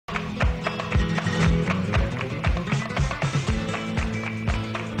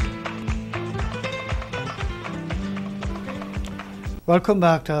Welcome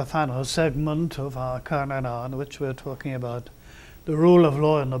back to our final segment of our Carinine, in which we're talking about the rule of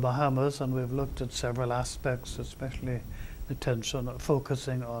law in the Bahamas, and we've looked at several aspects, especially attention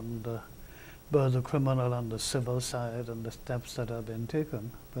focusing on both the criminal and the civil side and the steps that have been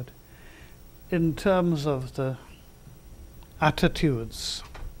taken. But in terms of the attitudes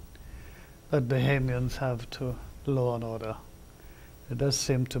that Bahamians have to law and order, it does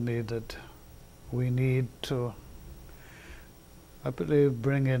seem to me that we need to, I believe,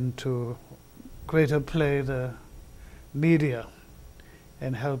 bring into greater play the media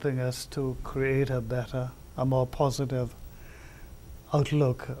in helping us to create a better, a more positive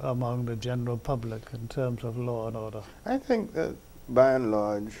outlook among the general public in terms of law and order. I think that by and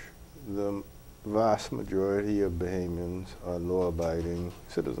large, the vast majority of Bahamians are law-abiding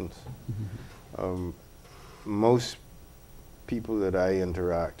citizens. Most people that I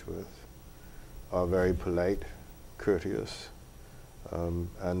interact with are very polite, courteous,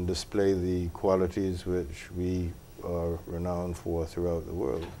 and display the qualities which we are renowned for throughout the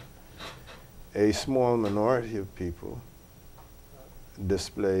world. A small minority of people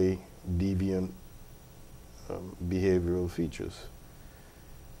display deviant behavioral features.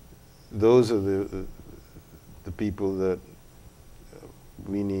 Those are the people that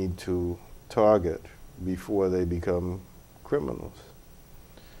we need to target before they become criminals.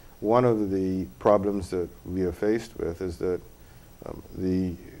 One of the problems that we are faced with is that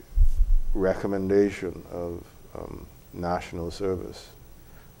the recommendation of national service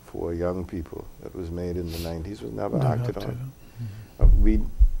for young people that was made in the 90s was never acted on. We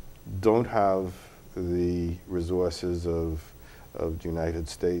don't have the resources of the United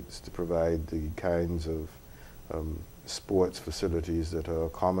States to provide the kinds of sports facilities that are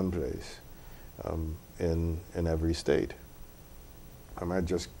commonplace in every state. I might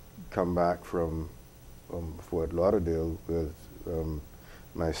just come back from Fort Lauderdale with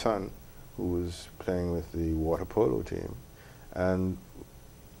my son, who was playing with the water polo team, and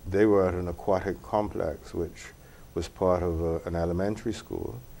they were at an aquatic complex which was part of an elementary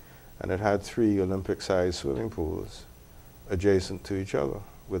school, and it had 3 Olympic-sized swimming pools adjacent to each other,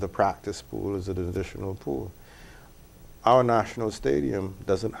 with a practice pool as an additional pool. Our national stadium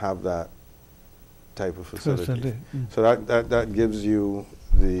doesn't have that type of facility. So that gives you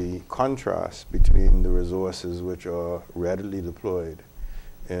the contrast between the resources which are readily deployed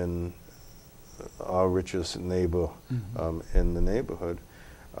in our richest neighbor in the neighborhood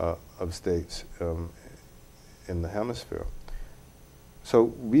of states in the hemisphere. So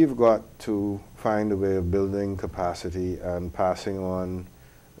we've got to find a way of building capacity and passing on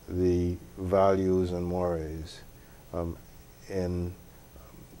the values and mores in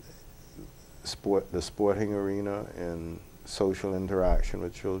the sporting arena, in social interaction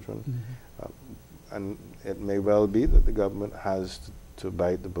with children. And it may well be that the government has to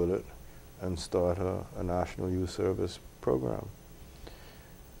bite the bullet and start a national youth service program.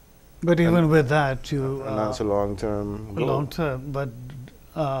 But even with that, and that's a long-term goal. Long-term, but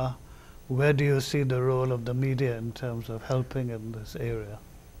where do you see the role of the media in terms of helping in this area?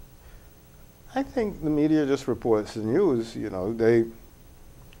 I think the media just reports the news. You know,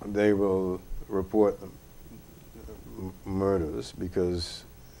 they will report murders because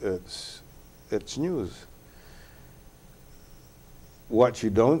it's news. What you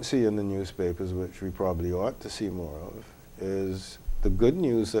don't see in the newspapers, which we probably ought to see more of, is the good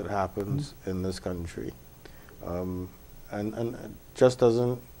news that happens in this country, and it just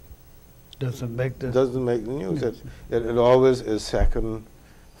doesn't make the news. It always is second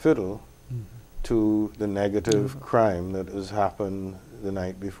fiddle to the negative crime that has happened the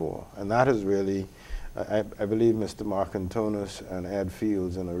night before, and that is really, I believe Mr. Marcantonis and Ed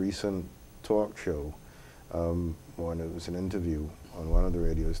Fields in a recent talk show, when it was an interview on one of the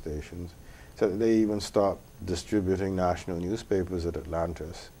radio stations, said that they even stopped distributing national newspapers at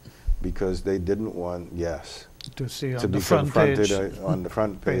Atlantis because they didn't want to be confronted on the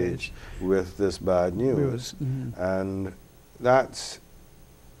front page with this bad news. And that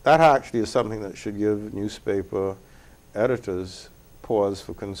actually is something that should give newspaper editors pause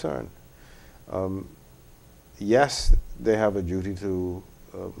for concern. Yes, they have a duty to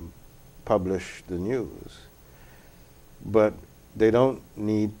publish the news, but they don't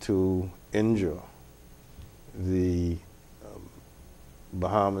need to injure the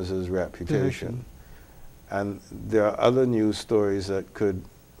Bahamas' reputation. And there are other news stories that could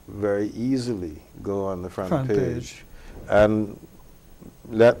very easily go on the front page and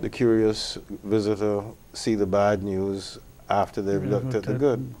let the curious visitor see the bad news after they've looked at the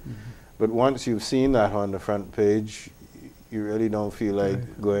good. But once you've seen that on the front page, you really don't feel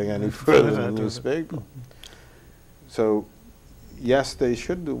like going any further in the newspaper. So yes, they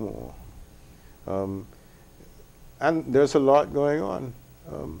should do more. And there's a lot going on.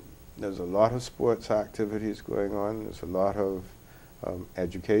 There's a lot of sports activities going on. There's a lot of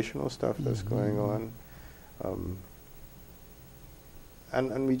educational stuff that's going on.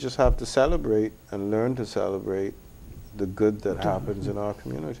 And we just have to celebrate and learn to celebrate the good that happens in our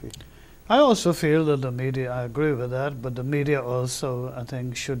community. I also feel that the media, I agree with that, but the media also, I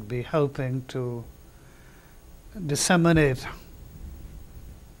think, should be helping to disseminate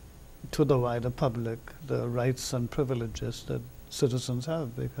to the wider public the rights and privileges that citizens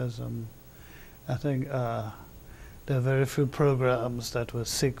have, because I think there are very few programs that will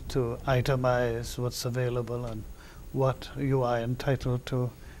seek to itemize what's available and what you are entitled to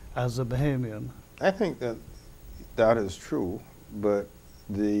as a Bahamian. I think that that is true, but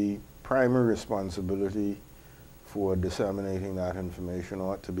the primary responsibility for disseminating that information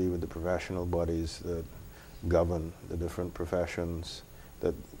ought to be with the professional bodies that govern the different professions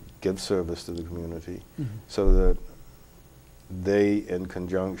that give service to the community, so that they, in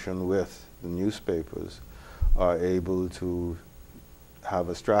conjunction with the newspapers, are able to have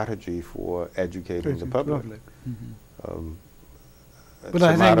a strategy for educating the public. It's But a I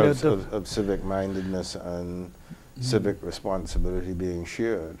think matter that of civic mindedness and civic responsibility being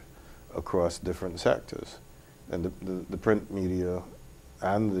shared across different sectors. And the print media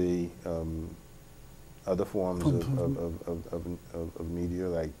and the other forms of media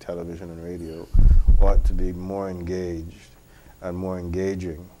like television and radio ought to be more engaged and more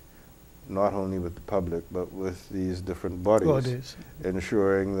engaging, not only with the public but with these different bodies.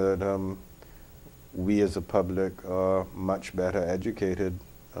 Ensuring that we as a public are much better educated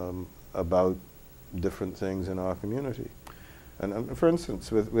about different things in our community. And for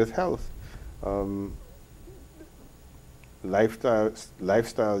instance, with health,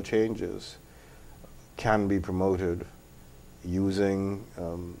 lifestyle changes can be promoted using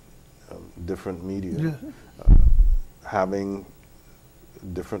different media. Having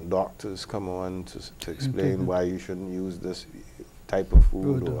different doctors come on to explain why you shouldn't use this type of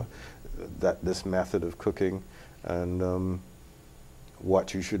food or this method of cooking, and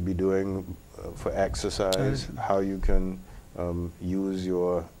what you should be doing for exercise, how you can use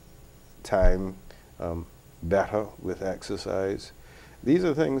your time better with exercise. These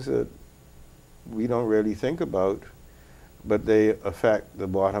are things that we don't really think about, but they affect the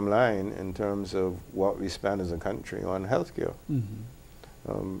bottom line in terms of what we spend as a country on healthcare.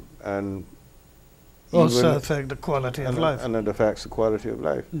 And also affect the quality of life. And it affects the quality of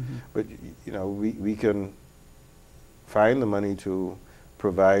life. But you know, we can find the money to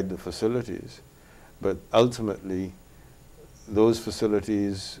provide the facilities, but ultimately those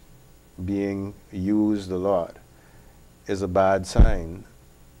facilities being used a lot is a bad sign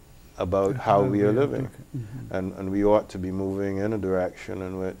about how we are living. And we ought to be moving in a direction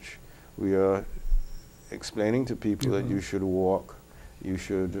in which we are explaining to people that you should walk, you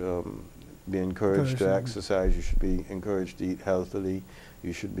should be encouraged to exercise, you should be encouraged to eat healthily,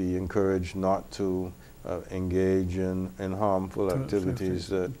 you should be encouraged not to engage in harmful activities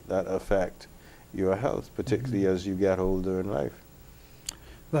that affect your health, particularly as you get older in life.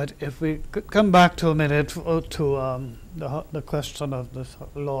 But if we could come back to a minute to the question of this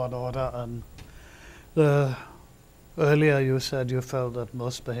law and order, and earlier you said you felt that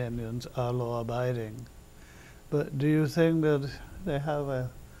most Bahamians are law-abiding, but do you think that they have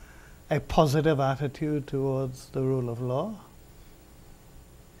a positive attitude towards the rule of law?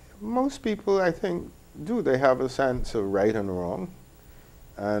 Most people, I think, do. They have a sense of right and wrong,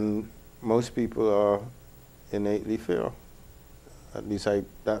 and most people are innately fair. At least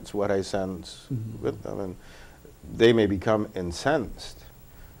that's what I sense with them. And they may become incensed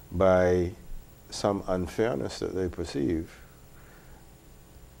by some unfairness that they perceive,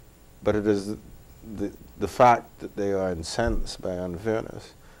 but it is the fact that they are incensed by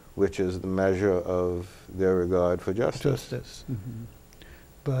unfairness which is the measure of their regard for justice.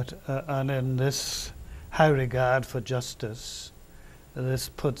 But and in this high regard for justice, this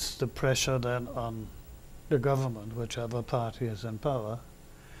puts the pressure then on the government, whichever party is in power,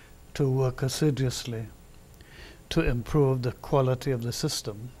 to work assiduously to improve the quality of the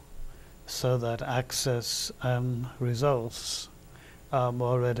system so that access and results are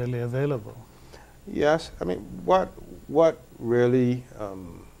more readily available. Yes, I mean, what really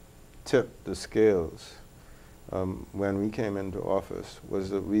tipped the scales when we came into office was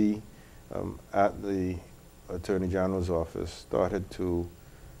that we, at the Attorney General's office, started to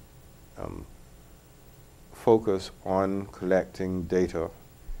focus on collecting data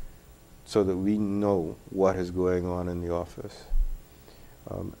so that we know what is going on in the office.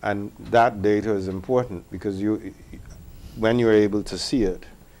 And that data is important because when you're able to see it,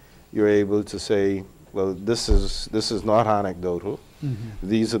 you're able to say, well, this is not anecdotal.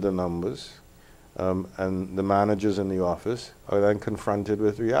 These are the numbers. And the managers in the office are then confronted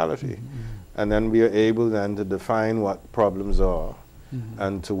with reality. And then we are able then to define what problems are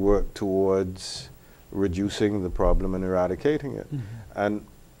and to work towards reducing the problem and eradicating it. And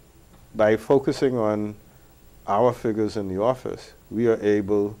by focusing on our figures in the office, we are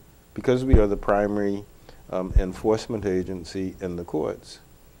able, because we are the primary enforcement agency in the courts,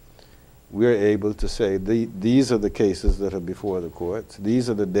 we are able to say these are the cases that are before the courts, these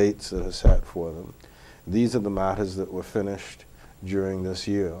are the dates that are set for them, these are the matters that were finished during this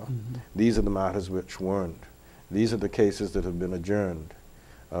year, these are the matters which weren't, these are the cases that have been adjourned.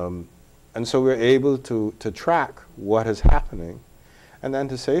 And so we're able to track what is happening and then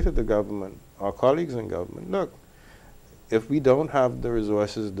to say to the government, our colleagues in government, look, if we don't have the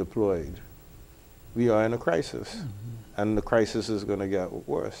resources deployed, we are in a crisis, and the crisis is going to get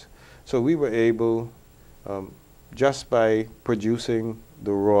worse. So we were able, just by producing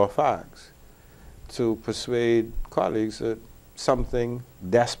the raw facts, to persuade colleagues that something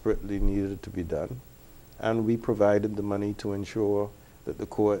desperately needed to be done, and we provided the money to ensure that the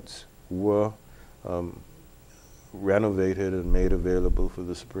courts were renovated and made available for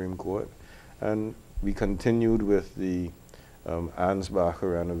the Supreme Court. And we continued with the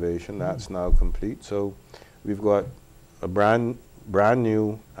Ansbacher renovation. That's now complete. So we've got a brand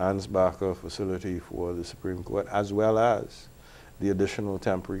new Ansbacher facility for the Supreme Court, as well as the additional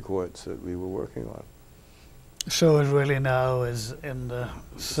temporary courts that we were working on. So it really now is in the,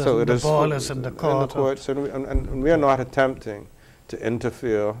 so the ball is in the court. In the courts, and we are not attempting to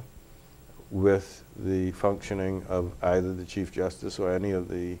interfere with the functioning of either the Chief Justice or any of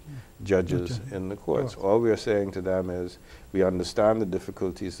the judges in the courts. All we are saying to them is, we understand the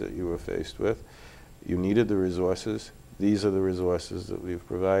difficulties that you were faced with. You needed the resources. These are the resources that we've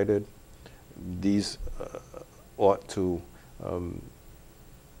provided. These ought to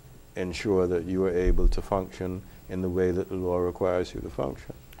ensure that you are able to function in the way that the law requires you to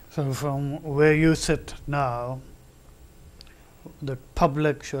function. So from where you sit now, the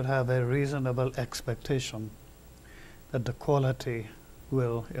public should have a reasonable expectation that the quality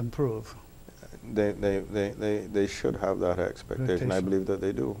will improve. They should have that expectation. I believe that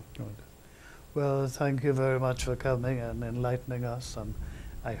they do. Good. Well, thank you very much for coming and enlightening us, and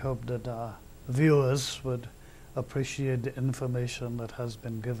I hope that our viewers would appreciate the information that has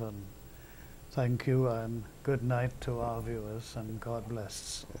been given. Thank you, and good night to our viewers, and God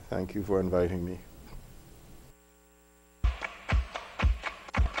bless. Thank you for inviting me.